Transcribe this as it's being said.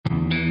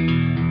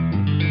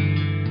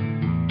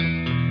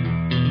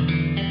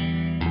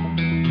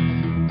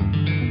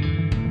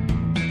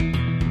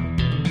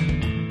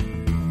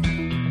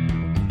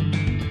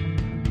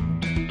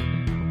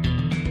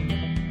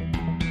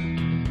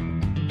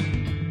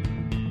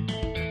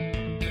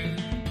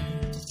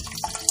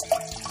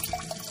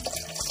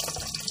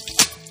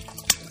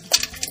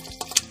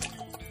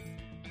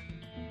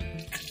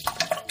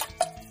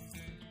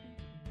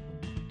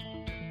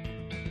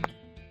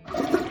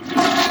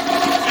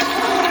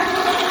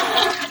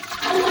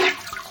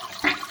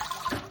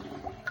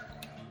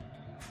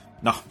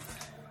Nå,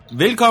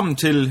 velkommen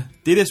til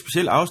dette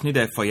specielle afsnit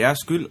af For Jeres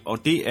Skyld,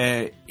 og det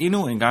er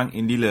endnu en gang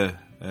en lille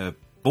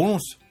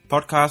bonus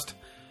podcast,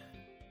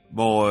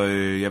 hvor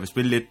jeg vil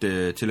spille lidt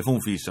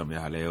telefonfis, som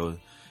jeg har lavet.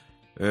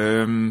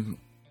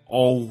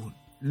 Og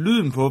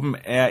lyden på dem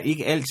er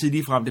ikke altid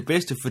ligefrem det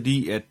bedste,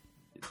 fordi at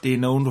det er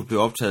nogen, der blev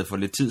optaget for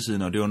lidt tid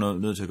siden, og det var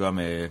nødt til at gøre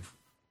med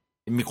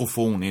en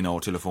mikrofon ind over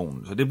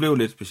telefonen, så det blev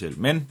lidt specielt.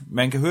 Men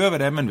man kan høre, hvad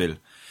det er, man vil.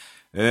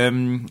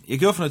 Jeg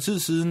gjorde for noget tid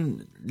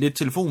siden lidt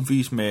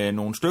telefonfis med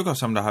nogle stykker,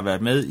 som der har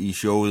været med i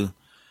showet.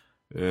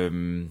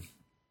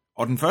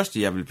 Og den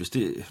første, jeg vil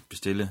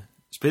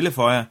spille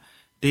for jer,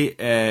 det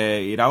er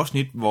et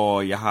afsnit,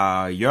 hvor jeg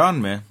har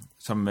Jørgen med.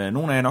 Som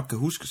nogle af jer nok kan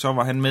huske, så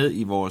var han med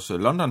i vores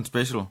London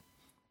Special,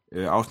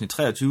 afsnit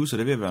 23, så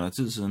det vil være noget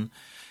tid siden.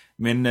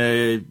 Men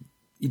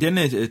i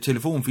denne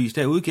telefonfis,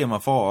 der udgiver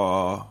mig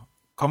for at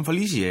komme fra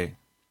Lizzie af.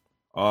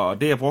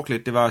 Og det jeg brugte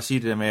lidt, det var at sige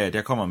det der med, at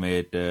jeg kommer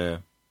med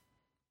et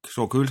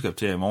stort køleskab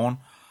til i morgen,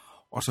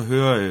 og så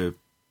høre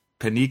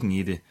panikken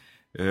i det.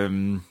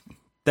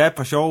 Der er et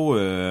par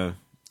sjove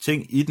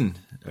ting i den,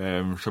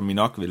 som I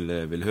nok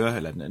vil høre.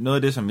 Eller noget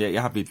af det, som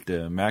jeg har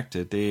bidt mærke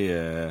til,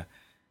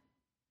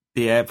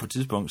 det er på et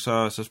tidspunkt,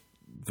 så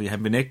fordi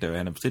han benægter jo, at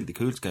han har bestilt et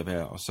køleskab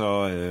her, og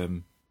så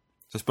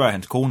spørger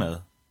hans kone ad,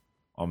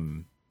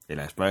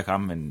 eller jeg spørger ikke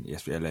ham, men jeg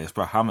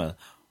spørger ham ad,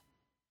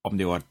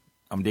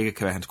 om det ikke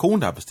kan være hans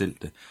kone, der har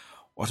bestilt det.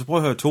 Og så prøver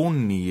jeg at høre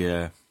tonen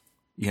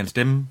i hans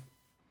stemme.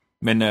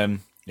 Men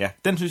ja,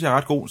 den synes jeg er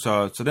ret god,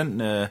 så den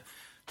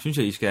synes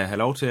jeg, I skal have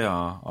lov til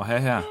at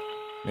have her.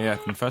 Ja,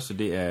 den første,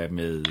 det er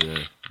med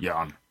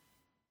Jørgen.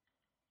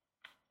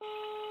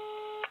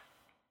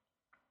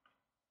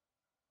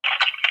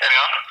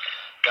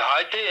 Ja,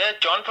 hej, det er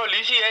John på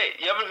Lizzie af.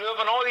 Jeg vil høre,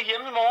 hvornår er I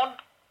hjemme i morgen?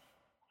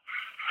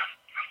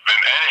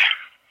 Hvem er det?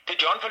 Det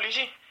er John på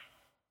Lizzie.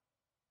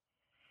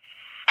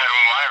 Hvad er det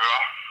med mig at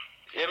gøre?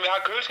 Jamen, jeg har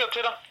et køleskab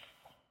til dig.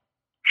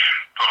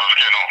 Du har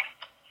sker nu.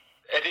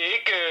 Er det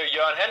ikke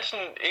Jørgen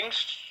Hansen,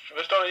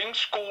 hvad står der,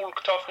 Ingskole,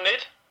 Kartoflen 1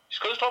 i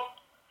Skødstrup?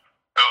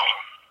 Jo.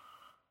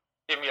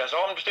 Jamen, jeg har så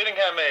en bestilling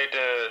her med et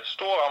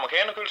stort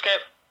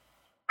amerikanerkøleskab.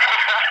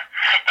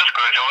 Det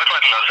skulle jeg til. Jeg tror,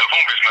 jeg lavede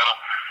telefonbis med dig.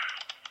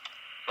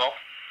 Nå.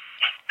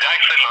 Jeg har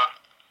ikke set noget.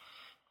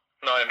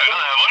 Nå, jamen... Er det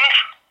noget, jeg har vundet?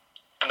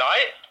 Nej.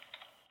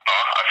 Nå,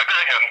 så gider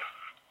jeg ikke have den.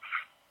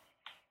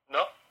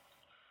 Nå.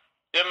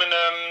 Jamen,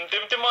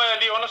 det må jeg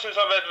lige undersøge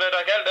så, hvad der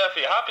er galt der, for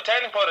jeg har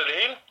betaling på det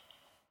hele.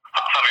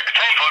 Har vi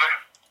betalt for det?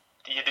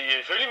 Det er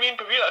ifølge mine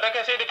papirer, og der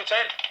kan jeg se, det er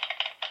betalt.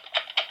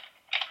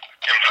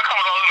 Jamen, så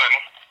kommer du ud med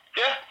den.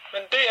 Ja,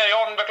 men det er i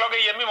orden. Hvad klokken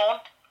er I hjemme i morgen?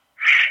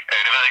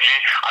 Det ved jeg ikke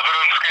lige. Ved du,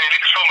 nu skal jeg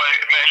lige slå med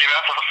at lige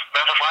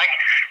være for fræk.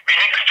 Vi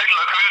har ikke bestilt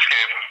noget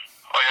køleskab,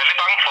 og jeg er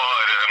lidt bange for,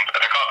 at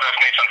der kommer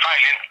sådan en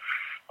fejl ind.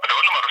 Og det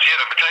undrer mig, at du siger,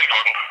 at der er betalt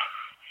for den.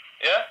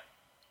 Ja.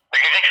 Det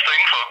kan jeg ikke stå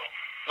indenfor.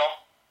 Nå.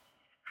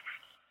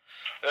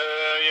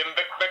 Jamen,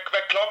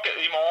 hvad klokken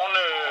i morgen?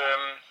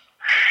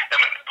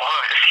 Jamen, prøv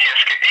at sige, jeg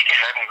skal ikke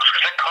have den. Du skal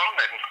slet ikke komme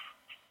med den.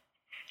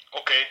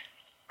 Okay.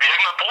 Vi har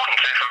ikke noget at bruge den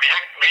til, for er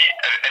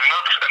det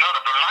noget,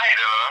 der blev lejet,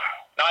 eller hvad?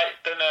 Nej,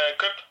 den er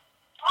købt.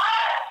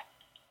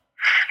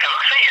 Kan du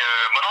ikke se,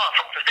 hvornår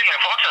bestillingen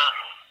er foretaget?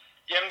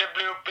 Jamen, det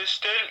blev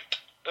bestilt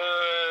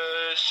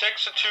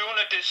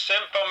 26.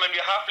 december, men vi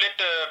har haft lidt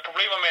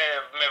problemer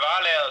med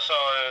varelageret,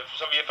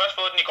 så vi har først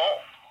fået den i går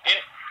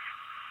ind.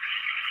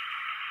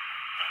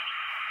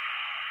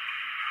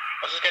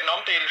 Og så skal den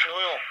omdeles nu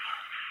jo.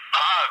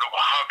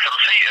 Kan du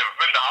se,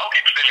 hvem der har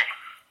afgivet bestillingen?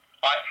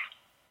 Nej.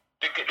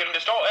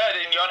 Det står her,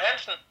 det er en Jørgen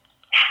Hansen.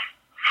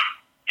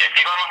 Ja, det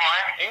er godt nok for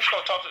mig.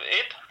 Ingskov Top 1.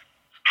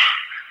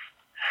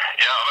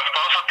 Ja, og hvad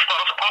står der så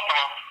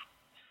postnummer?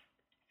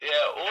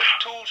 Ja,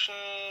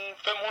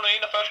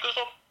 8.541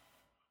 Skødstrup.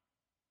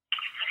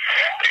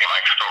 Det kan man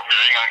ikke forstå. Vi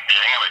har ikke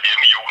engang været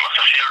hjemme i julen, og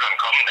så siger du, at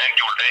den kommer en anden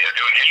juledag, og det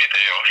er jo en heldig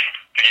dag også.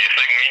 Det er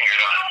slet ikke en mening,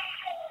 der.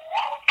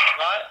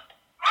 Nej,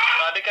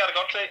 det kan jeg da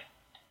godt se.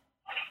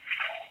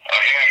 Og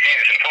jeg kan ikke engang se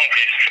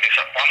telefonpris, fordi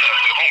så brænder der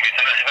telefonpris,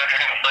 den der i hvert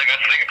fald stadig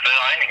godt sikkert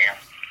bedre regninger.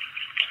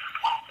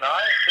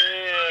 Nej,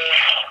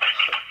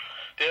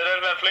 det har da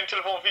været en flink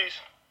telefonfis.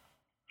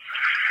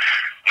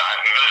 Nej,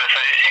 men ved du hvad,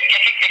 jeg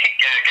kan ikke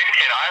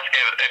genkende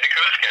ejerskabet af det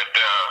køleskab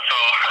der, så...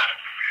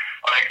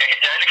 Og jeg er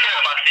ikke ked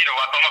af bare at sige, at du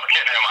var kommet og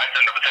parkeret her mig,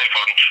 den der betalte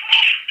for den.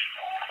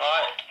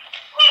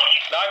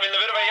 Nej, men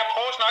ved du hvad, jeg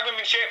prøver at snakke med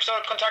min chef, så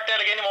kontakter jeg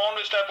dig igen i morgen,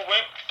 hvis der er et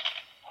problem.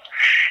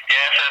 Ja,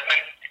 altså, men...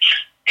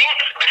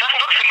 Hvis jeg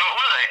sådan ikke finder noget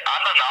ud af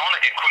andre navne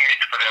end kun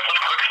mit på det her,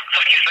 så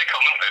skal I slet ikke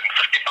komme ud med den.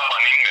 Så skal I bare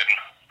brænde ind med den.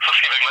 Så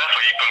skal I være glade for,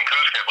 at I på en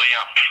køleskab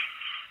riger.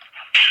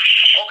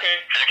 Okay.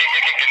 Jeg kan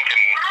ikke genkende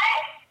den.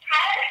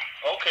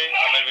 Okay,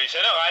 men vi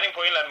sender regning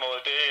på en eller anden måde.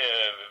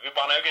 Vi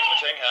brænder jo ikke ind med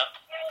ting her.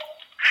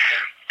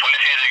 Prøv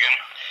lige at sige det igen.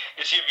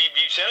 Jeg siger,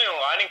 vi sender jo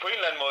en regning på en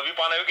eller anden måde. Vi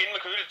brænder jo ikke ind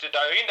med køleskab.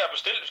 Der er jo en, der har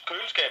bestilt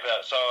køleskab her,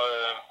 så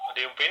det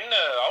er jo en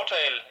bindende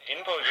aftale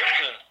inde på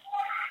hjemmesiden.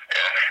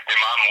 Ja, det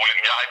er meget muligt.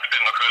 Jeg har ikke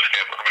bestilt noget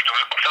køleskab. Hvis du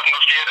som du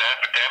siger, at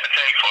det er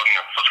betalt for den,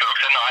 så skal du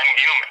ikke sende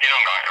regningen endnu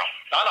en gang. Jo.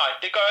 Nej,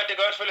 det gør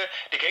jeg selvfølgelig.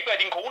 Det kan ikke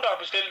være din kone, der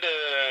har bestilt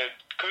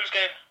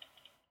køleskab.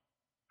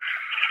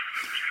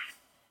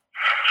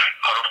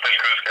 Har du bestilt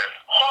køleskab?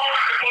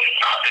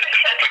 Nej,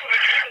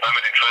 hvad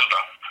med dine forældre?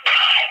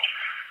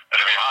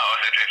 Altså, vi har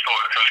også et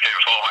stort køleskab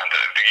i forvejen,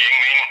 det giver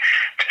ingen mening.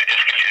 Men jeg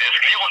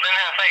skal lige runde den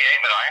her sag af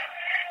med dig.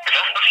 Hvis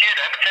jeg så siger, at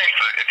det er betalt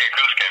for det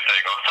køleskab, der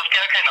ikke også, så skal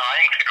jeg ikke have en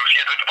regning, fordi du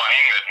siger, at du ikke brænder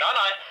ingen ved det.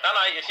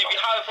 Nej, jeg siger, vi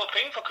har jo fået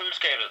penge for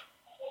køleskabet.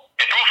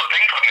 Ja, du har fået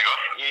penge for den, ikke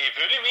også?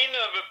 Ifølge mine,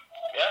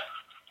 ja.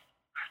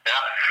 Ja,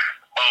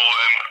 og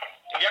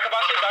Jeg kan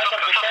bare se dig som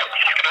bestand.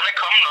 Så skal der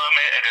ikke komme noget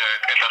med, at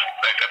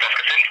der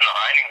skal sendes en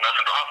regning, når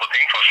du har fået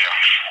penge for det, ja.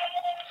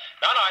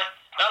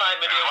 Nej,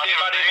 men det er jo det,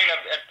 bare det, jeg mener,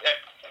 at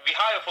vi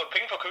har jo fået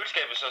penge for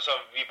køleskabet, så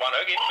vi brænder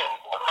jo ikke ind med den.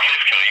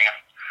 Det skal ringe.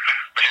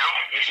 Hvad siger du?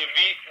 Jeg siger,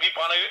 vi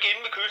brænder jo ikke ind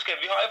med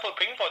køleskabet, vi har jo fået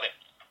penge for det.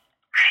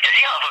 Ja,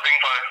 I har fået penge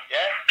for det.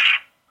 Ja.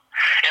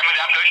 Jamen,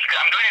 det er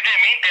det,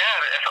 jeg mente, det er,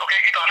 altså, okay,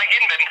 I brænder ikke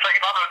ind med den, så kan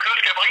I bare blive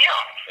køleskab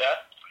rigere. Ja.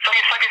 Så kan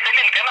I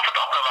sælge en igen og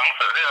fordoble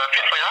avance, det er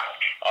fedt for jer.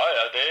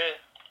 Ja, det...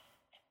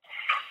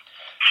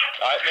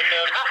 Nej, men...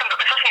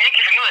 Hvis så skal I ikke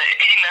kan finde ud af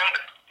et eller andet,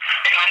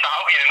 der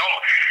afgiver det nummer,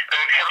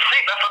 kan du se,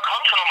 hvad for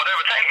kontonummer der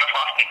er betalt med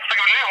forresten? Så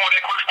kan vi lige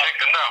hurtigt krydstjekke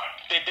den der.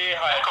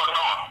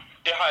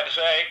 Det har jeg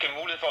desværre ikke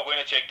mulighed for at gå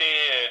ind og tjekke.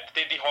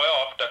 Det er de højere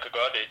op, der kan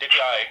gøre det. Det kan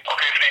jeg ikke.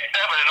 Okay, fordi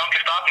der vil jeg nok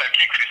lige starte med at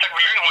kigge, fordi så kan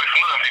vi lige hurtigt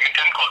finde ud af, om det er min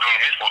dankort, du er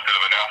misbrugt,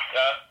 eller hvad det er.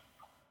 Ja.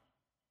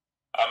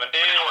 Ja, men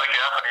det... Det tror jeg ikke,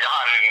 det er, fordi jeg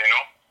har en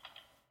endnu.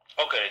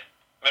 Okay.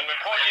 Men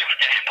prøv lige...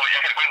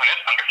 Jeg kan gå ind på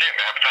Netbank og se, om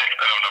jeg har betalt,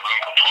 eller om der er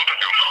blevet trukket,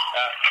 jo.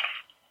 Ja.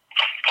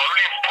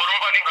 Prøv du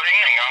bare lige på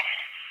penge en gang.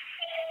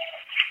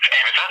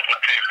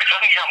 Fordi hvis jeg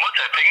lige har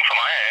modtaget penge fra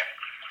mig af,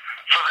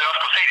 så vil jeg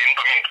også kunne se det inde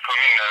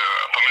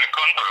på min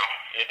konto, jo.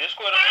 Ja, det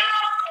skulle jeg da mene.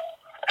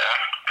 Ja,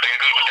 så jeg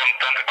kan gå på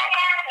Danske Bank.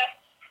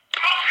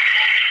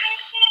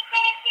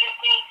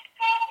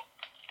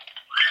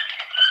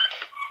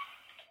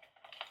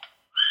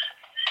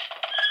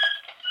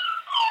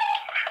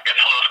 Jeg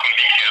troede også kun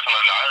lige, at sådan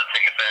noget lejet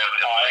ting, så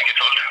jeg ikke er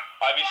 12.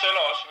 Nej, vi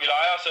sælger også. Vi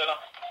lejer og sælger.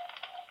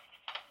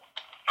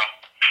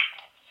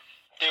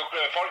 Det er jo,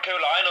 folk kan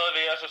jo lege noget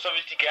ved os, så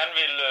hvis de gerne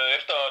vil,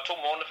 efter 2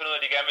 måneder finde ud af,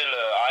 at de gerne vil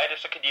eje det,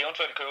 så kan de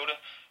eventuelt købe det.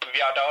 Men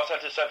der er også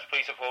altid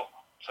salgspriser på.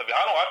 Så vi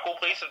har nogle ret gode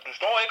priser. Du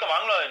står ikke og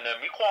mangler en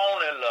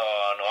mikroovn eller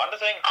nogle andre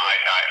ting? Nej.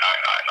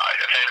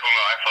 Jeg talte kun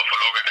med dig for at få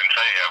lukket den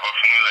sag. Jeg har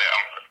fundet ud af,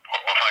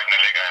 hvorfor ikke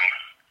den ligger inde.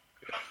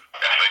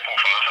 Jeg har ikke brug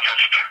for noget så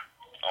fast.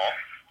 Nå,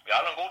 vi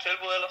har nogle gode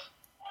tilbud ellers.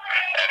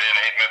 Ja, det er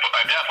en helt med på.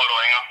 Er det derfor, du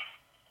ringer?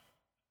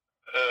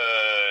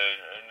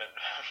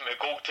 Med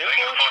gode tilbud?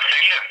 Ringer for at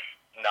sælge?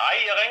 Nej,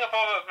 jeg ringer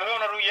for,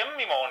 når du er hjemme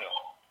i morgen jo.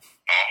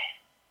 Nå.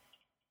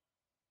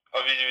 Og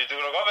det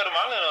kunne da godt være, du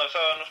manglede noget,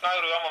 så nu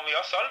snakker du om vi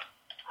også solgt.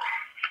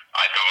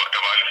 Nej, det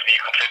var lidt fordi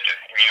konceptet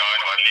i mine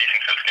øjne var et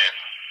leasingselskab.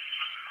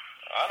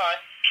 Nej.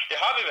 Det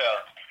har vi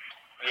været.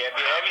 Ja,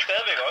 vi er vi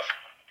stadigvæk også.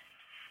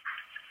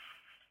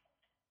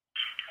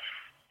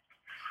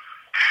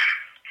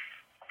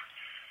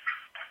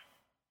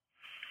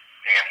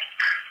 Ja.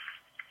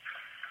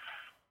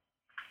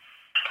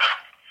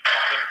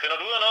 Finder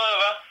du ud af noget,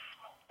 eller hvad?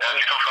 Ja,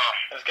 lige to for.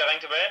 Eller skal jeg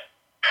ringe tilbage?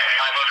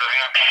 Nej, hvor du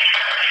ringer.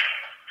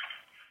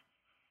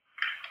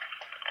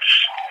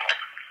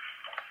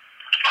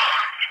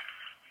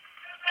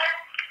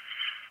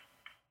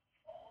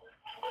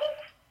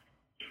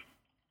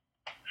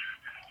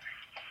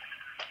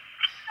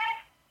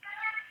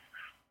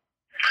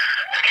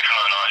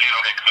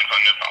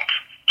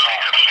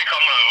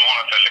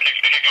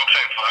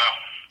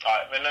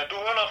 Men du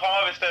hører noget fra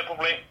mig, hvis det er et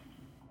problem.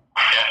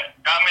 Ja,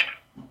 men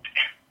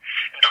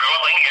du kan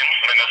godt ringe igen,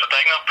 men altså, der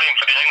er ikke noget problem,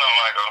 for det ringer om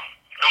mig at gøre.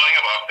 Du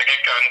ringer bare, det kan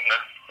ikke gøre andet end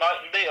det. Nej,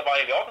 det er bare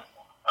ikke i orden.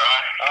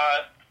 Nej.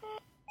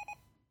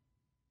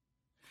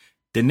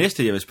 Den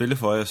næste, jeg vil spille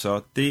for jer så,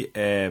 det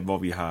er, hvor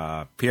vi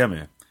har Per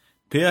med.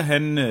 Per,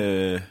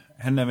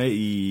 han er med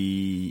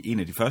i en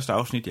af de første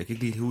afsnit. Jeg kan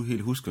ikke lige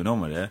helt huske, hvad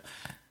nummer det er.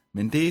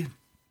 Men det,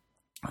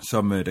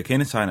 som der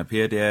kendetegner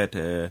Per, det er, at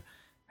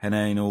han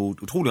er en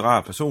utrolig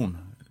rar person,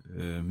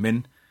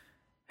 men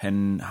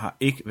han har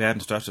ikke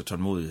verdens største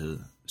tålmodighed.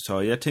 Så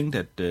jeg tænkte,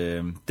 at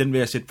den vil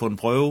jeg sætte på en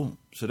prøve,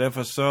 så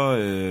derfor så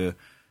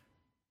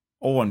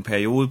over en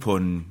periode på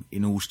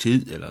en uges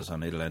tid, eller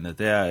sådan et eller andet,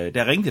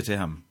 der ringte jeg til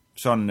ham.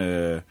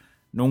 Sådan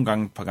nogle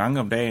gange, et par gange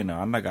om dagen,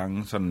 og andre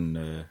gange sådan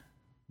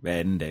hver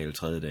anden dag eller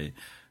tredje dag.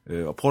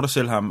 Og prøvede at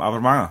sælge ham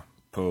abonnementer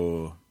på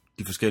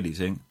de forskellige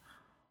ting.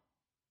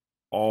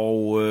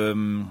 Og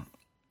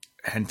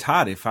han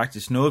tager det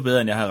faktisk noget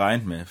bedre, end jeg havde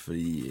regnet med,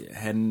 fordi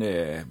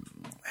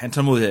han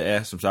tålmodighed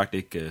er som sagt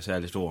ikke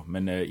særlig stor.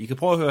 Men I kan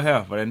prøve at høre her,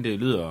 hvordan det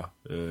lyder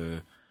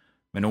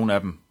med nogle af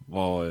dem,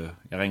 hvor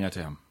jeg ringer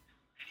til ham.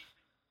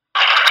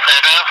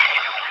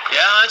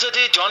 Ja, altså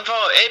det er John fra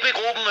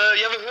AB-gruppen.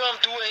 Jeg vil høre, om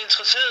du er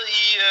interesseret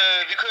i,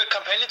 vi kører et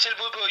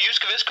kampagnetilbud på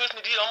Jyske Vestkysten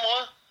i dit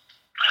område.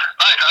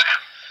 Nej, tak.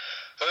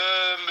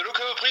 Vil du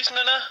købe prisen,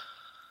 den er?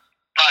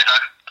 Nej,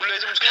 tak. Du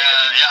læser måske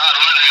ikke? Jeg har et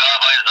udlægget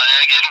arbejde, så jeg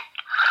er ikke inde.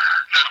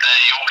 Det er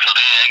i jul, så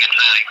det er jeg ikke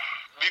interesseret i.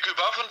 Vi kan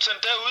bare få den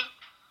sendt derud.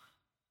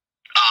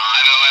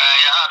 Nej, men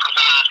jeg har sgu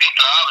selv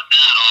skiftet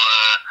arbejdstid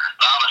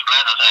og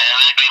arbejdspladser, så jeg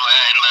ved ikke lige, hvor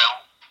jeg er inde hver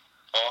uge.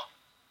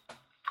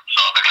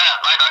 Så beklager.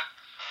 Nej, tak.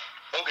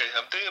 Okay,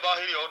 jamen det er bare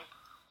helt i orden.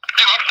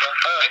 Det er godt. Ja,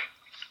 hej.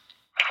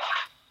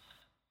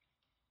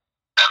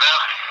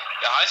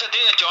 Ja, hej, så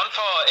det er John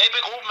fra AB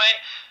Gruppen af.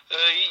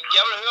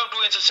 Jeg vil høre, om du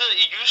er interesseret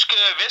i Jysk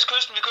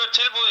Vestkysten. Vi kører et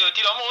tilbud i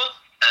dit område.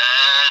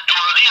 Du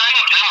har lige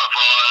ringet til mig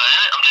for,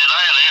 om det er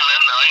dig eller en eller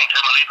anden, der har ringet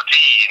til mig lige for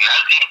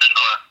 10,5 timer, den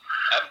tror jeg.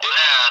 Jamen, det... Og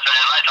her sagde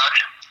jeg nej tak.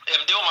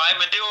 Jamen, det var mig,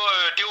 men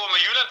det var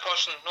med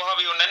Jyllandposten. Nu har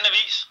vi jo en anden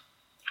avis.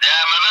 Ja,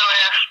 men ved du,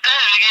 jeg er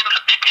stadig ikke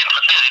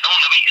interesseret i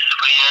nogen avis,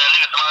 fordi jeg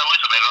ligger så meget ude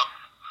som jeg gør.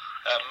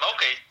 Jamen,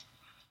 okay.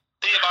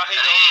 Det er bare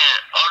helt okay.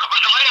 Og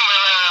hvis du ringer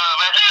med,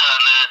 hvad hedder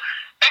en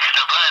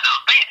Ekstrablad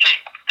eller BT,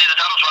 det er det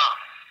samme svar.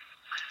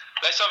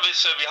 Hvad så,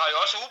 hvis vi har jo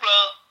også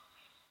ugebladet?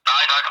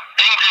 Nej tak,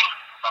 ingenting.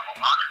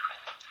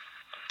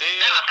 Det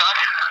Ellers tak.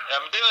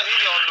 Jamen, det er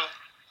helt i orden, du.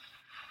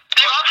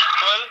 Det er godt.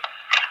 Farvel.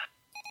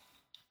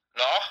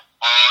 Nå.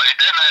 Og i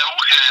den her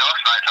uge siger jeg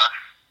også nej tak.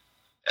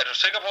 Er du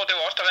sikker på, at det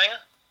var os, der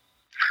ringede?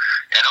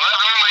 Ja, der var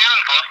noget med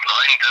Jyllandposten, der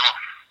ringede til mig.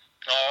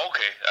 Nå,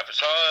 okay. Ja,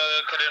 så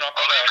kan det nok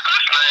Og være.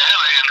 Vestkysten er jeg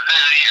heller ikke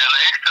interesseret i, eller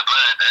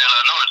Ekstrabladet, eller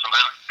noget som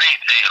helst.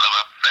 BT, eller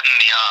hvad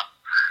fanden I har.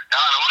 Jeg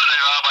har en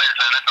udlægget arbejde,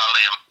 så jeg er næsten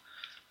aldrig hjemme.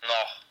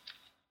 Nå.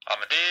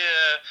 Jamen,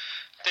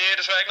 det er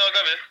desværre ikke noget at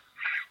gøre ved.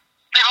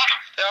 Det er godt.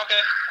 Det er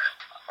okay.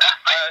 Ja,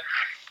 Hej.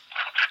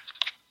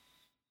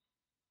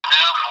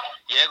 Ja.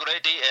 Ja, goddag.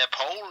 Det er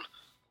Paul.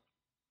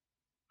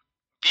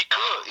 Vi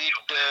kører et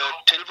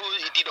tilbud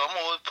i dit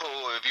område på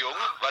Vi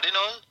Unge. Var det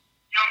noget?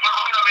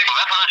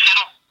 Hvad for noget siger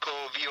du? På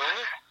Vi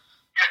Unge?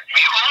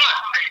 Vi unge?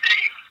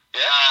 Ja.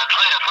 Jeg er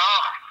 43.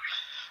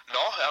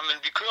 Nå, ja,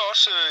 men vi kører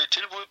også et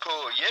tilbud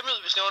på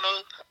hjemmet, hvis det var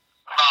noget.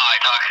 Nej,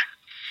 tak.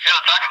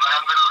 Ellers tak.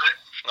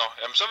 Nå,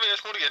 jamen så vil jeg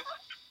smutte igen.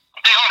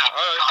 Det er godt. Hej.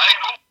 Hej.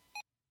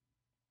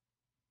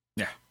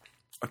 Ja,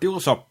 og det var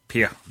så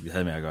Per, vi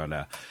havde med at gøre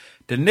der.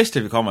 Den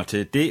næste, vi kommer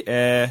til, det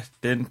er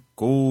den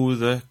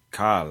gode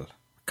Karl.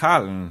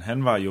 Karlen,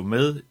 han var jo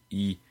med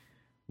i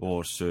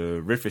vores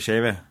Red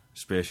Vashava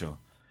special.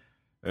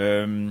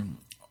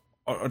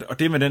 Og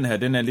det med den her,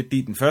 den er lidt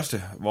lige den første,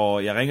 hvor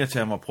jeg ringer til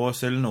ham og prøver at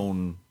sælge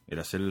nogen,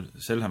 eller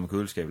sælge ham et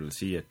køleskab, eller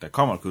sige, at der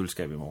kommer et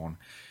køleskab i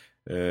morgen.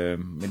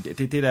 Men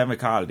det der er med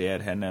Karl, det er,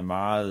 at han er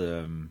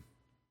meget...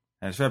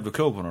 han er svært at blive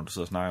klog på, når du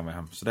sidder og snakker med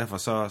ham. Så derfor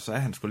så er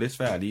han sgu lidt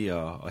svær lige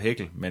at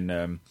hækle. Men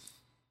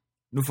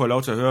nu får jeg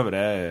lov til at høre, hvad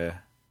det er,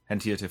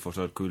 han siger til at få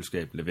så et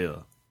køleskab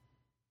leveret.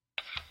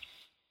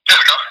 Ja,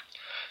 det gør.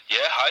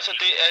 Ja, hej, så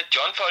det er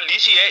John fra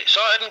Lisi A.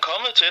 Så er den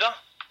kommet til dig.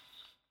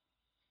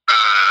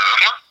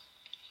 Hvad?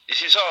 Jeg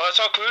siger,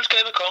 så er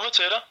køleskabet kommet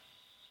til dig.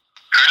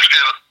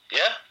 Køleskabet?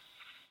 Ja.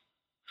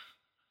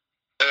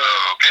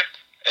 Okay.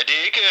 Er det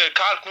ikke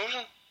Karl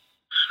Knudsen?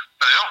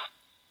 Jo.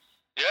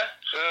 Ja,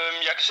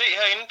 jeg kan se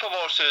herinde på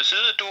vores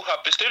side, at du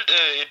har bestilt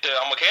et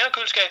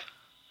amerikanerkøleskab.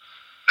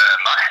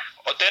 Nej.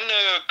 Og den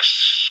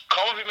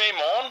kommer vi med i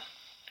morgen.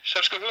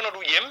 Så skal vi høre, når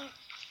du er hjemme.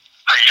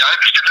 Har jeg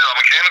bestilt et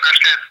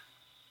amerikanerkøleskab?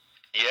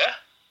 Ja.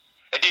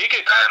 Er det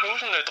ikke Karl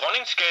Knudsen,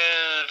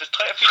 Dronningsgade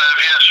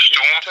 83?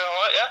 Til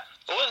højre? Ja,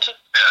 Odense.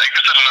 Jeg har ikke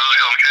bestilt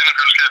noget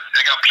amerikanerkøleskab. Jeg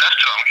ikke har plads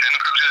til et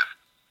amerikanerkøleskab.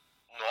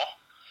 Nå.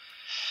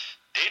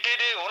 Det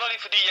er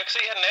underligt, fordi jeg kan se,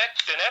 at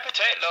den er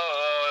betalt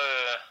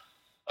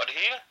og det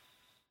hele.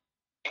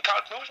 En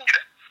Karl Knudsen?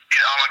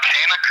 Et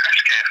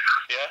amerikanerkøleskab?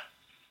 Ja.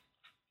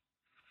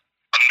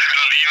 Og den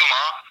fylder lige hvor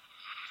meget?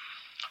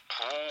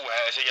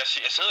 Altså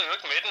jeg sidder jo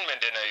ikke med den,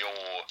 men den er jo...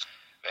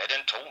 Hvad er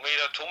den? 2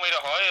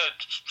 meter høj og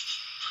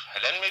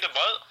 1,5 meter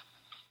bred?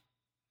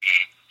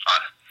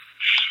 Nej.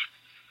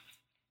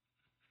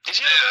 Det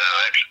siger du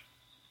ikke?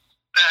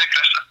 Det er ikke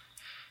plads til.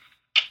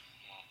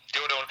 Det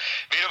var det.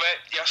 Ved du hvad?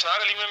 Jeg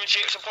snakker lige med min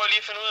chef, så prøver jeg lige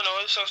at finde ud af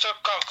noget. Så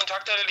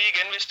kontakter jeg dig lige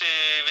igen, hvis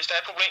der er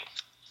et problem.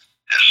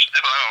 Yes, det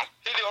er bare jo.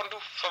 Helt i orden,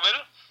 du. Farvel.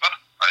 Hvad?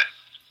 Hej.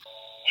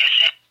 Yes.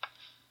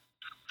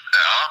 Ja,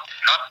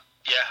 godt.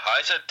 Ja, hej,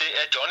 så det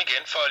er John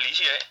igen fra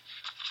Lisi A.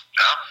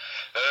 Ja.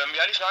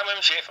 Jeg har lige snakket med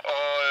min chef,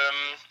 og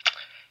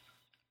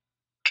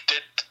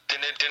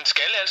den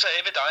skal altså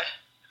af ved dig.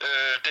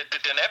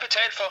 Den er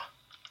betalt for.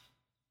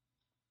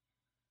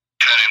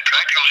 Er det en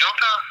practical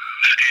joke der?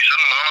 Fordi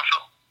sådan noget er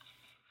fed.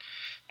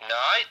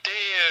 Nej,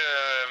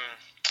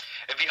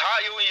 vi har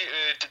jo,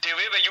 det er jo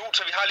ved at være jul,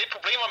 så vi har lidt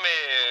problemer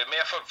med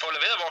at få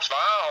leveret vores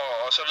varer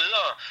og så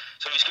videre.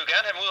 Så vi skal jo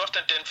gerne have dem ud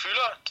også, den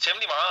fylder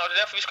temmelig meget, og det er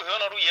derfor, vi skal høre,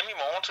 når du er hjemme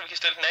i morgen, så vi kan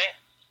stille den af.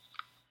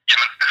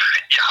 Jamen,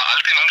 jeg har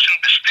aldrig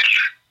nogensinde bestilt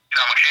et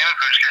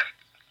amerikanerkøleskab.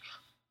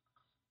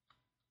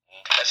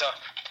 Altså,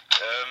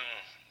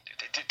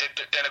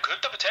 den er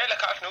købt og betalt af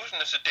Karl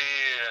Knudsen, så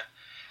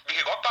vi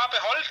kan godt bare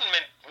beholde den,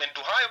 men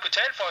du har jo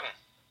betalt for den.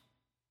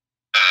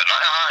 Nej,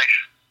 jeg har ikke.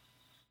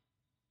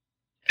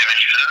 Det vil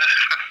ikke vide det,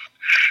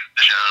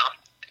 hvis jeg havde.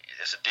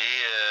 Altså,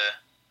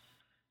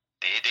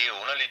 det er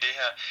underligt, det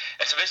her.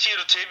 Altså, hvad siger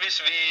du til,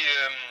 hvis vi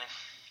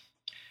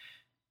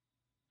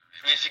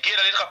giver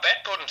dig lidt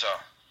rabat på den, så?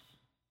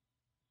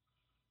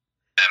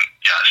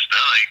 Jeg har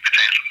stadig ikke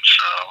betalt den,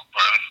 så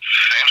hvordan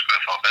fanden skal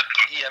jeg få rabat på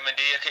den? Jamen,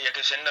 jeg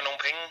kan sende dig nogle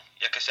penge.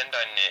 Jeg kan sende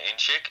dig en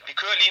check. Vi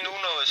kører lige nu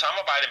noget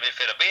samarbejde med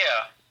Fætter BR.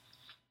 Ja.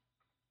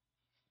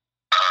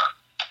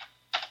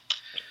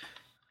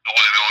 Nu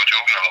er vi over i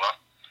joken, eller hvad?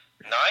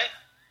 Nej.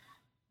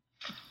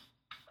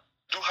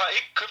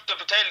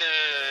 skal betale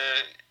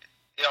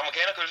et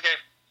amerikanerkøleskab.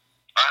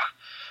 Ja.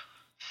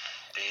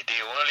 Det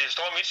er underligt. Det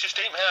står i mit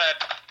system her, at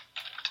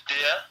det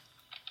er.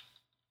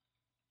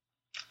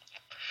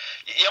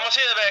 Jeg må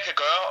se, hvad jeg kan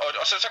gøre,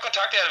 og så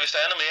kontakter jeg dig, hvis der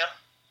er noget mere.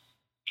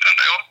 Ja,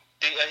 det er jo.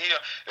 Det er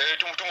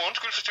helt... Du må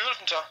undskylde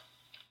forstyrrelsen, så.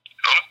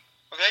 Jo.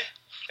 Okay?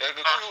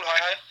 God jul,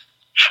 hej.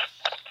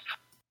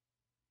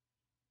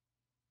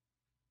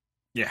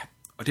 Ja,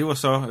 og det var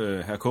så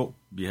herr K.,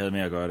 vi havde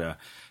med at gøre der.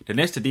 Den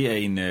næste, det er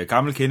en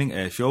gammel kending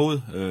af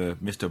showet,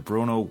 Mr.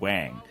 Bruno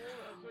Wang.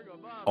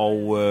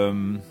 Og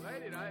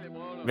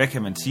hvad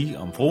kan man sige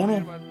om Bruno,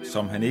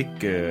 som han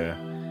ikke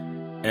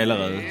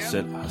allerede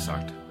selv har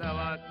sagt?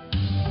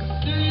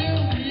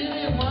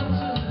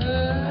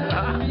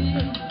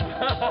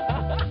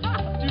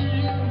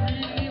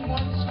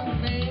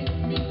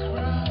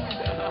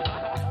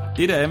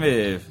 Det der er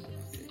med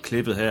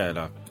klippet her,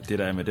 eller det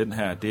der er med den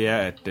her, det er,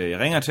 at jeg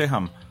ringer til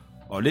ham,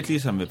 og lidt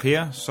ligesom med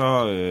Per, så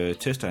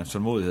tester jeg en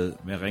tålmodighed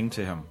med at ringe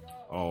til ham,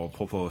 og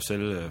prøve på at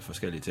sælge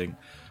forskellige ting.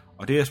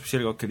 Og det jeg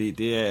specielt godt kan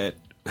lide, det er, at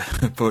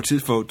på et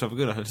tidspunkt, så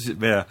begynder han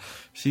med at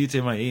sige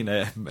til mig en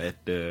af dem, at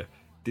det er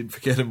den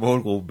forkerte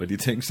målgruppe med de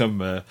ting,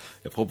 som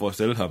jeg prøver på at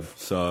sælge ham.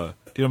 Så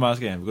det er meget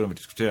skært, han begynder med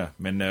at diskutere.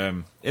 Men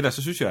ellers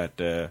så synes jeg,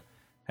 at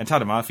han tager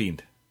det meget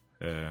fint.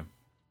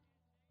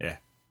 Ja.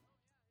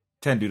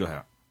 Tag en lytter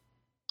her.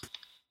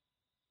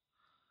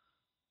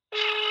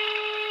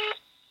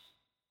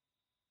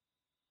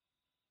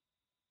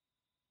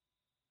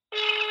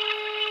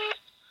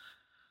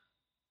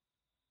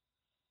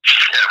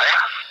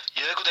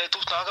 Ja, goddag.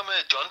 Du snakker med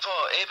John fra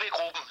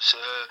AB-gruppen.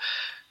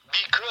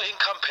 Vi kører en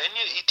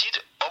kampagne i dit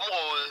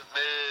område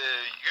med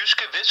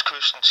Jyske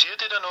Vestkysten. Siger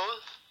det der noget?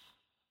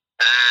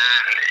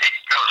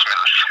 Ikke noget som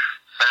helst.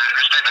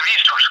 Hvis det er en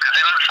avis, du skal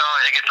sælge, så er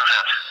jeg ikke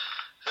interesseret.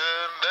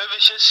 Hvad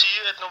hvis jeg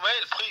siger, at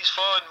normal pris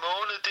for en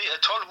måned, det er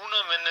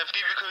 1200, men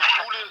fordi vi kører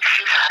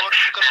juletilbud på det,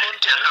 så kan du få den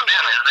til 1100?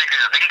 Jeg studerer,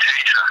 ikke penge til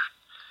aviser.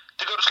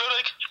 Det gør du slet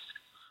ikke?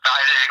 Nej,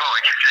 det går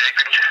ikke. Det er ikke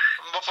penge til.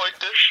 Hvorfor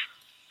ikke det?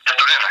 Jeg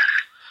studerer.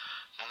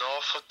 Nå,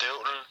 for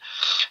dævlen.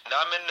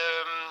 Nej, men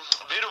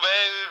ved du hvad,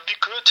 vi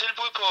kører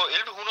tilbud på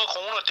 1100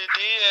 kroner. Det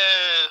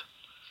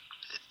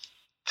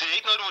er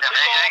ikke noget, du er til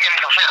for? Jeg er ikke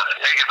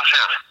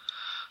interesseret.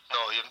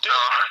 Nå, jamen det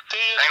er...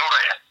 En god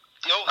dag.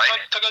 Jo,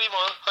 tak lige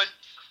måde. Hej.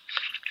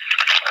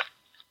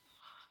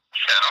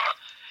 Ja, nå.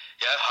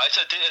 Ja, hej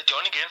så, det er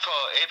John igen fra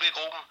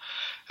AB-gruppen.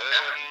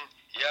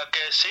 Jeg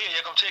kan se, at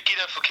jeg kom til at give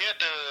dig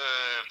forkerte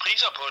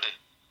priser på det.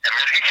 Jamen,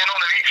 jeg skal ikke have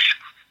nogen avis.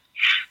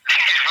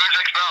 Jeg føler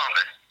ikke spørge om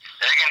det.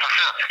 Jeg er ikke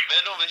interesseret. Hvad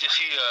nu, hvis jeg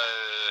siger...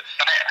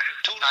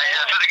 Nej, jeg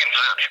er slet ikke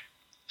interesseret.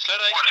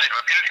 Slet ikke? Uanset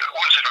hvor billigt,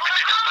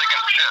 jeg er slet ikke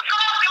interesseret.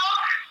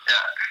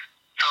 Ja,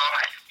 så...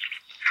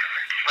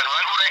 Men du har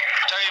en god dag.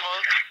 Tak i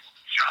måde.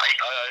 Hej.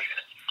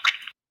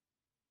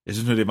 Jeg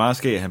synes nu, det er meget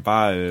skægt, at han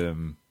bare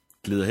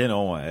glider hen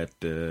over, at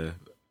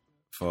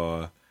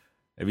for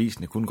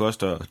avisen kun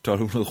koster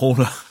 1200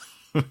 kroner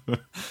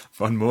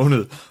for en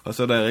måned. Og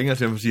så da jeg ringer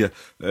til ham og siger,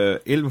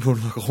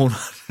 1100 kroner,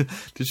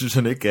 det synes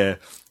han ikke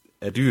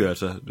er dyr.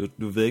 Altså,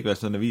 du ved ikke, hvad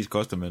sådan en avis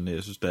koster, men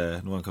jeg synes,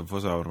 at nu han kan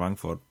få sig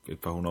abonnement for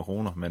et par 100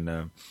 kroner.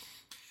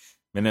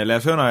 Men lad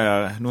os høre, når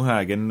jeg nu her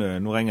igen,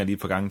 nu ringer jeg lige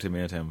et par gange til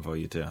mere til ham for at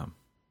irritere ham.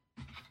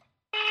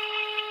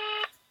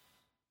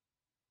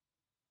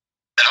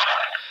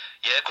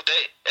 Ja,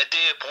 goddag. Er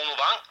det Bruno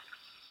Wang?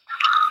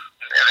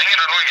 Jeg ringer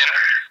dig nu igen.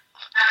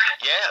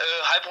 Ja,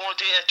 hej Bruno,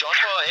 det er John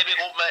fra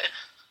AB-gruppen af.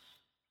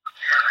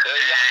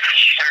 Ja.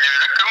 Jamen, jeg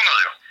vil ikke købe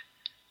noget, jo.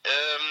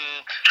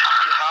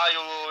 Vi har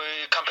jo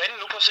kampagnen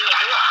nu passeret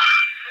her.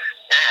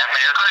 Ja, men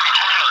jeg kan ikke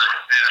købe noget.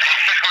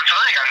 Det er sgu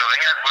tredje gang, du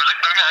ringer. Jeg kunne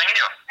ikke begynde at ringe,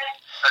 jo.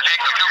 Altså, jeg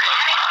ikke kan købe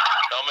noget.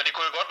 Nå, men det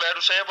kunne jo godt være, at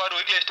du sagde bare, at du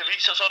ikke læste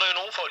aviser, så er der jo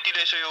nogle folk, de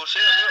læser jo Se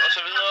og Hør og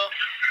så videre.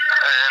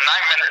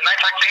 Nej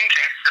tak til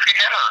ingenting. Jeg skal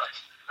ikke have noget.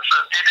 Altså,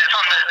 det er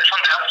sådan,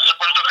 det er. Så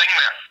burde du ringe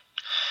mere.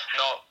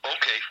 Nå,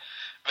 okay.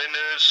 Men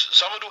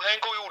så må du have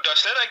en god jul. Der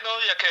er slet ikke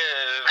noget, jeg kan...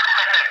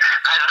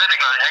 Nej, slet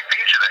ikke noget. Jeg har ikke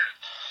penge til det.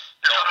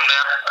 Det er sådan, det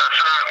er.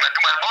 Altså, men du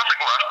må have fortsat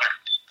god aften.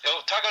 Jo,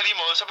 tak og lige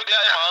måde. Så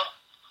beklager jeg meget.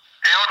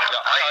 Ja,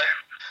 hej.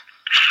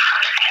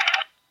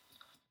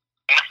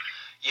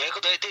 Ja,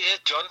 goddag. Det er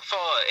John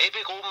fra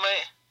AB-gruppen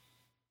af.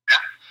 Ja.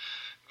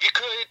 Vi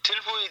kører et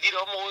tilbud i dit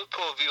område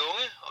på Vi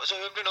Unge, og så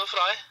hører vi noget for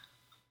dig.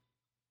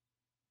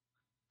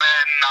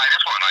 Men nej, det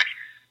tror jeg nok ikke.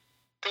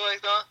 Det var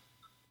ikke noget?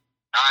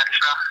 Nej,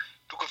 desværre.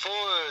 Du kan få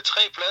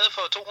 3 blade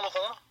for 200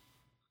 kroner.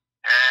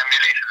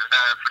 Jeg læser det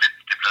der for lidt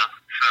det blad,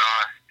 så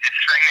det er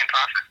desværre ingen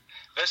interesse.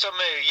 Hvad så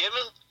med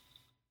hjemmet?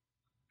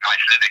 Nej,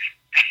 slet ikke.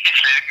 Det er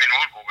slet ikke min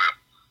målgruppe, jo.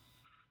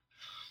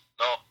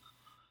 Nå,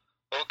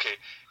 okay.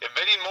 Jamen,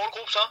 hvad er din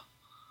målgruppe så?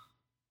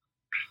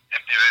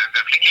 Jamen, det er i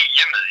hvert fald ikke lige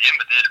hjemmet.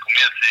 Hjemmet, det er sgu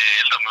mere til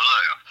ældre mødre,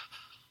 jo.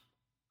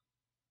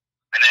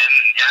 Men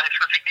jeg er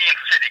faktisk ikke lige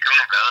interesseret i at købe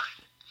nogle blade.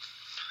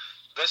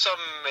 Hvad som,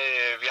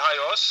 vi har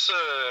jo også,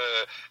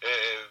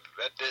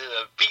 hvad det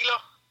hedder, biler?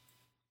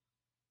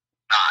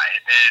 Nej,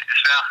 det er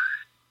desværre.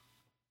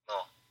 Nå,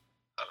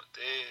 jamen,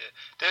 det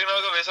er ikke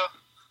noget at gå ved så.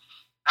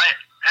 Nej,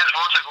 have en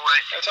fortsat god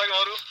dag. Ja, tak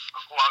meget du.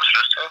 Og god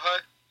arbejdsløst. Ja, hej.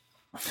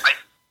 Hej.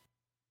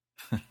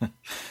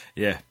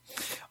 Ja,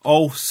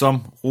 og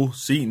som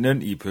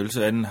rosinen i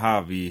pølseanden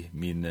har vi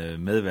min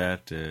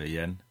medvært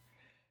Jan.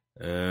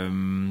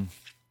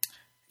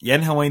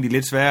 Jan har jo egentlig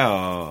lidt svær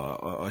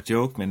at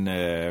joke, men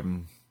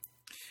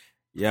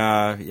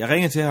jeg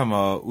ringede til ham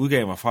og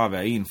udgav mig fra at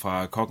være en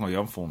fra Kokken og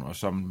Jomfruen, og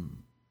som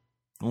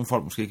nogle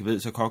folk måske ikke ved,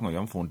 så Kokken og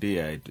Jomfruen, det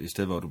er et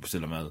sted, hvor du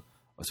bestiller mad,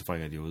 og så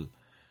bringer de ud.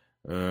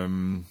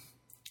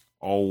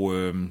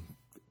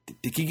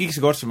 Det gik ikke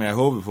så godt, som jeg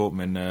håbede på,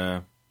 men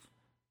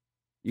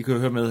I kan jo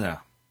høre med her.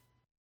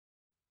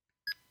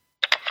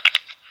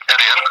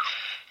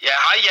 Ja,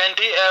 hej Jan,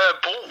 det er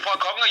Bo fra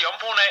Kokken og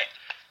Jomfruen af.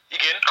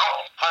 Igen.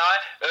 Hej.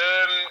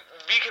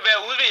 Vi kan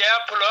være ude ved jer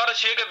på lørdag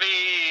cirka ved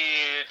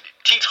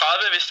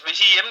 10:30, hvis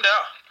I er hjemme der.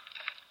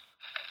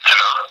 Til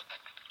hvad?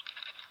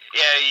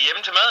 Ja, I er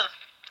hjemme til maden.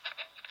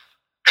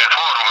 Jeg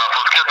tror, du har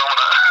fået forkert nummer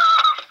der.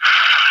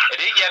 Er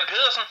det ikke Jan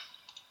Pedersen?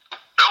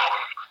 Jo.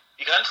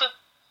 I Grænsted?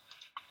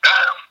 Ja.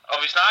 Og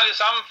vi snakkede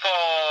sammen for...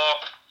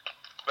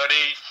 Var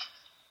det...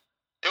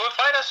 Det var i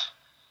fredags?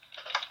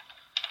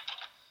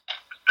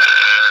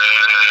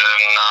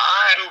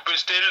 Nej. Du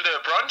bestilte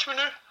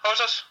brunchmenu hos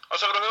os, og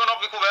så vil du høre,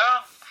 når vi kunne være.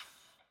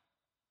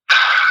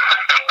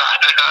 Nej,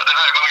 det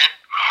har jeg godt ikke.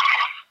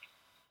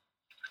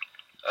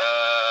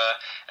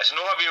 Altså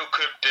nu har vi jo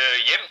købt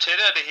hjem til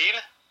det og det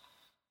hele.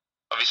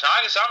 Og vi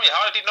snakkede sammen, jeg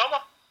har jo dit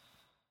nummer.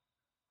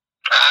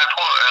 Ja, jeg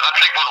er ret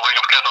sikker på, at du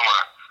ringer forkert nummer.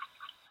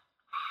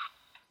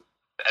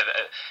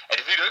 Er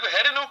det fordi, du ikke vil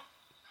have det nu?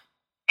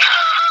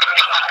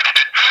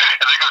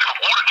 Jeg ved ikke, hvad jeg skal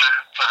bruge det til.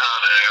 Så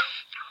hedder det...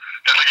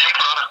 Jeg skal hjemme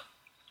på lørdag.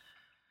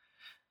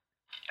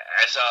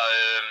 Altså,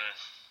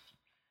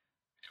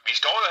 vi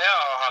står jo her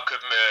og har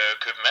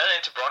købt mad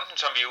ind til brunchen,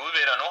 som vi er ude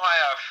ved, og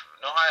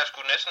nu har jeg sgu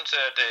næsten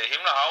sat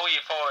himmel og hav i,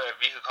 for at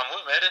vi kan komme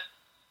ud med det.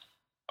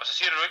 Og så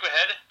siger du ikke vil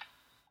have det.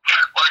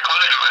 Hvor er det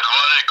Kolding, eller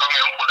hvor er det Kongen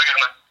af Jomfruen, ligger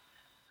henne?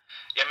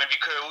 Jamen, vi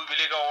kører ud, vi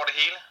ligger over det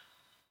hele.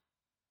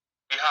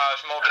 Vi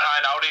har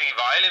en afdeling i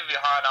Vejle, vi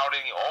har en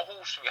afdeling i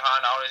Aarhus, vi har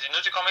en afdeling... Vi er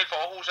nødt til at komme helt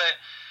fra Aarhus af.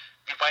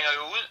 Vi bringer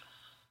jo ud.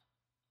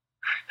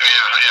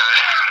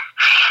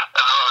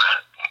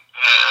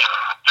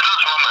 Det lyder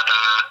som om, at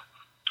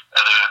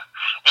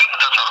enten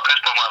så tager du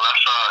pis på mig, eller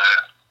så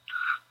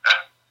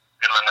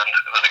et eller andet,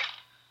 jeg ved ikke.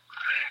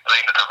 Eller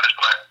en, der tager pis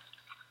på dig.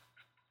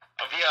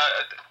 Og vi har...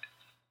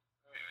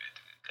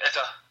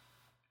 Altså,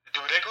 du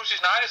kan da ikke huske, at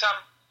vi snakkede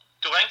sammen.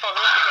 Du ringte for at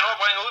høre, om vi kan nå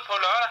at bringe ud på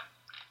lørdag.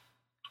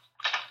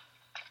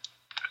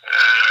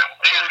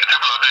 Det jeg skal til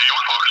på lørdag, det er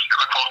julefrokost. Jeg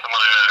kan ikke forestille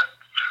mig,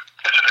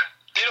 det til det.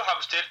 Det du har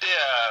bestilt, det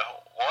er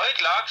røget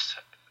laks,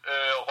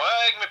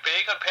 røræg med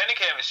bacon,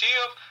 pandekage med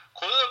sirup,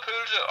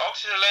 krydderpølse,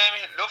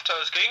 oksesalami,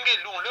 lufttørret skinke,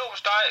 lun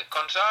leverpostej,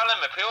 konserve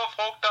med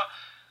peberfrugter,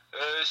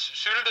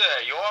 sylte af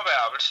jordbær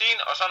og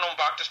appelsin, og så nogle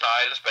bagte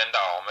snegle og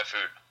spandauer med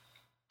fyld.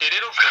 Det er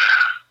det, du bestilte.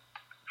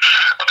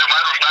 Og det er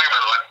mig, du snakker med,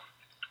 eller hvad?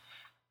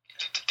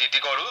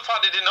 Det går ud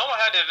fra, det er det nummer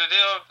her, det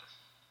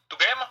du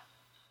gav mig.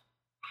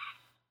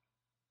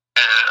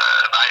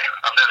 Nej,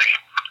 det er det ikke.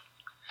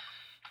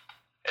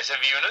 Altså,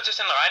 vi er jo nødt til at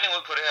sende en regning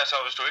ud på det her, så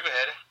hvis du ikke vil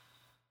have det.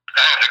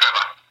 Ja, det gør jeg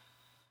bare.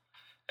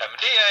 Jamen,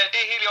 det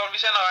er helt i orden.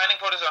 Vi sender en regning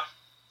på det så.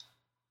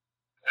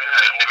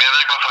 Men jeg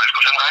ved ikke, hvorfor vi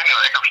skulle sende en regning, og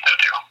jeg ikke har bestilt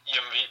det jo.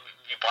 Jamen,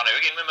 vi brænder jo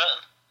ikke ind med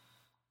maden.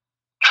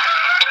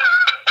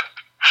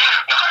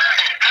 Nej,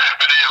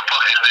 men det er jo for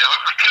helvede. Jeg har jo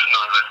ikke bestilt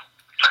noget, vel?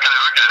 Så kan det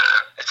jo ikke...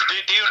 Altså,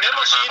 det er jo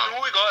nemt at sige nu,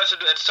 ikke? Altså,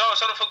 at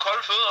så har du fået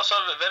kolde fødder, og så,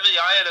 hvad ved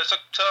jeg, eller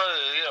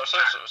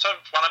så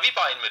brænder vi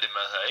bare ind med det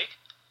mad her, ikke?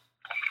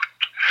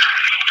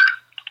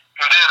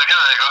 Men det er da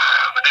ked af, ikke?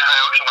 Men det har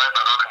jeg jo ikke så meget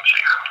med at gøre, kan man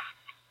sige.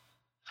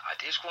 Ej,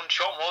 det er sgu en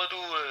sjov måde,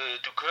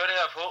 du kører det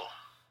her på.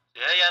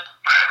 Ja, Jan.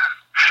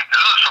 Det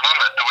lyder som om,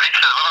 at du ikke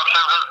hedder, hvad var det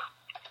selv hed?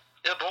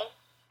 Det er Bo.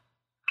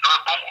 Du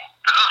hedder Bo.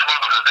 Det lyder som om,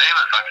 du hedder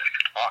David, faktisk.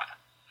 Nej.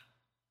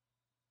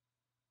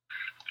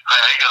 Har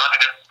jeg ikke ret i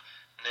det?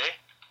 Nej.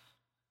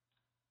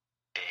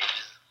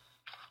 David.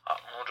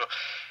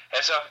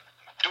 Altså,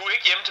 du er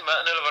ikke hjemme til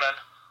maden, eller hvordan?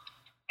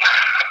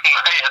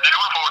 Nej, det er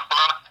julefrokost på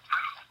lørdag.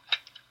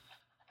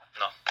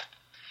 Nå.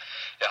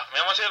 Ja, men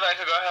jeg må se, hvad jeg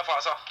kan gøre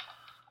herfra så.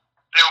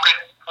 Det er okay.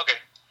 Okay.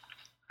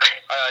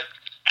 Hej.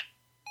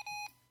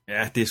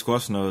 Ja, det er sgu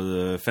også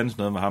noget, fandens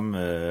noget med ham,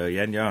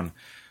 Jan Jørgen.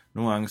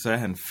 Nogle gange så er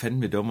han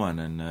fandme dummere,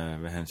 end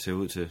hvad han ser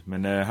ud til.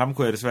 Men ham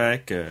kunne jeg desværre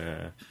ikke...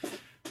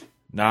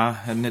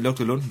 han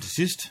lugtede lunden til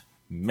sidst.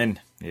 Men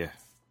ja,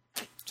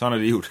 sådan er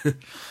livet.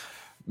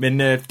 Men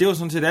det var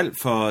sådan set alt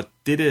for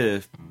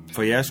dette,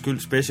 for jeres skyld,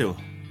 special.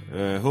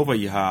 Håber,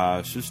 I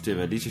har synes, det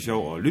var lige så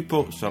sjovt at lytte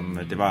på,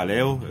 som det var at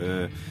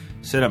lave.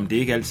 Selvom det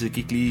ikke altid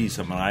gik lige,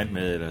 som man regnede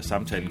med, eller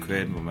samtalen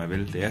kørte, hvor man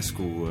vil. Det er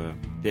sgu...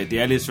 det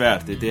er lidt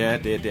svært.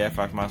 Det er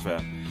faktisk meget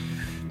svært.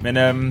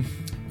 Men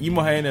I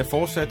må have en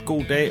fortsat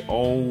god dag,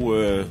 og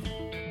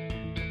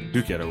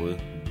hygge jer derude.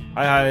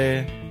 Hej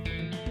hej!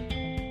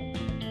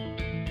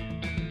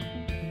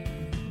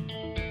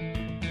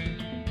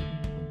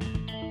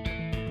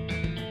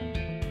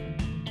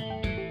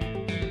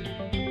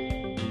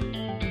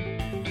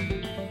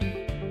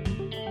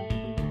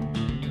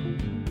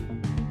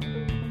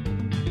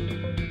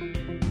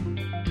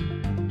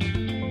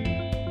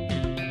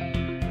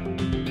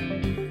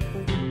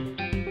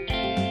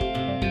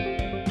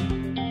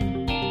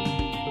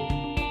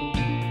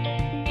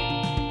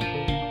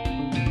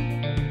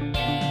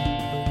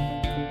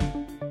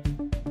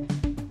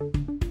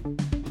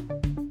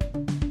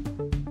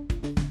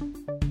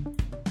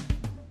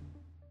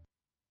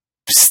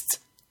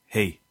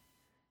 hey,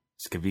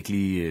 skal vi ikke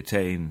lige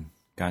tage en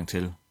gang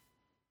til?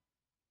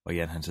 Og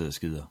Jan han sidder og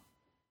skider.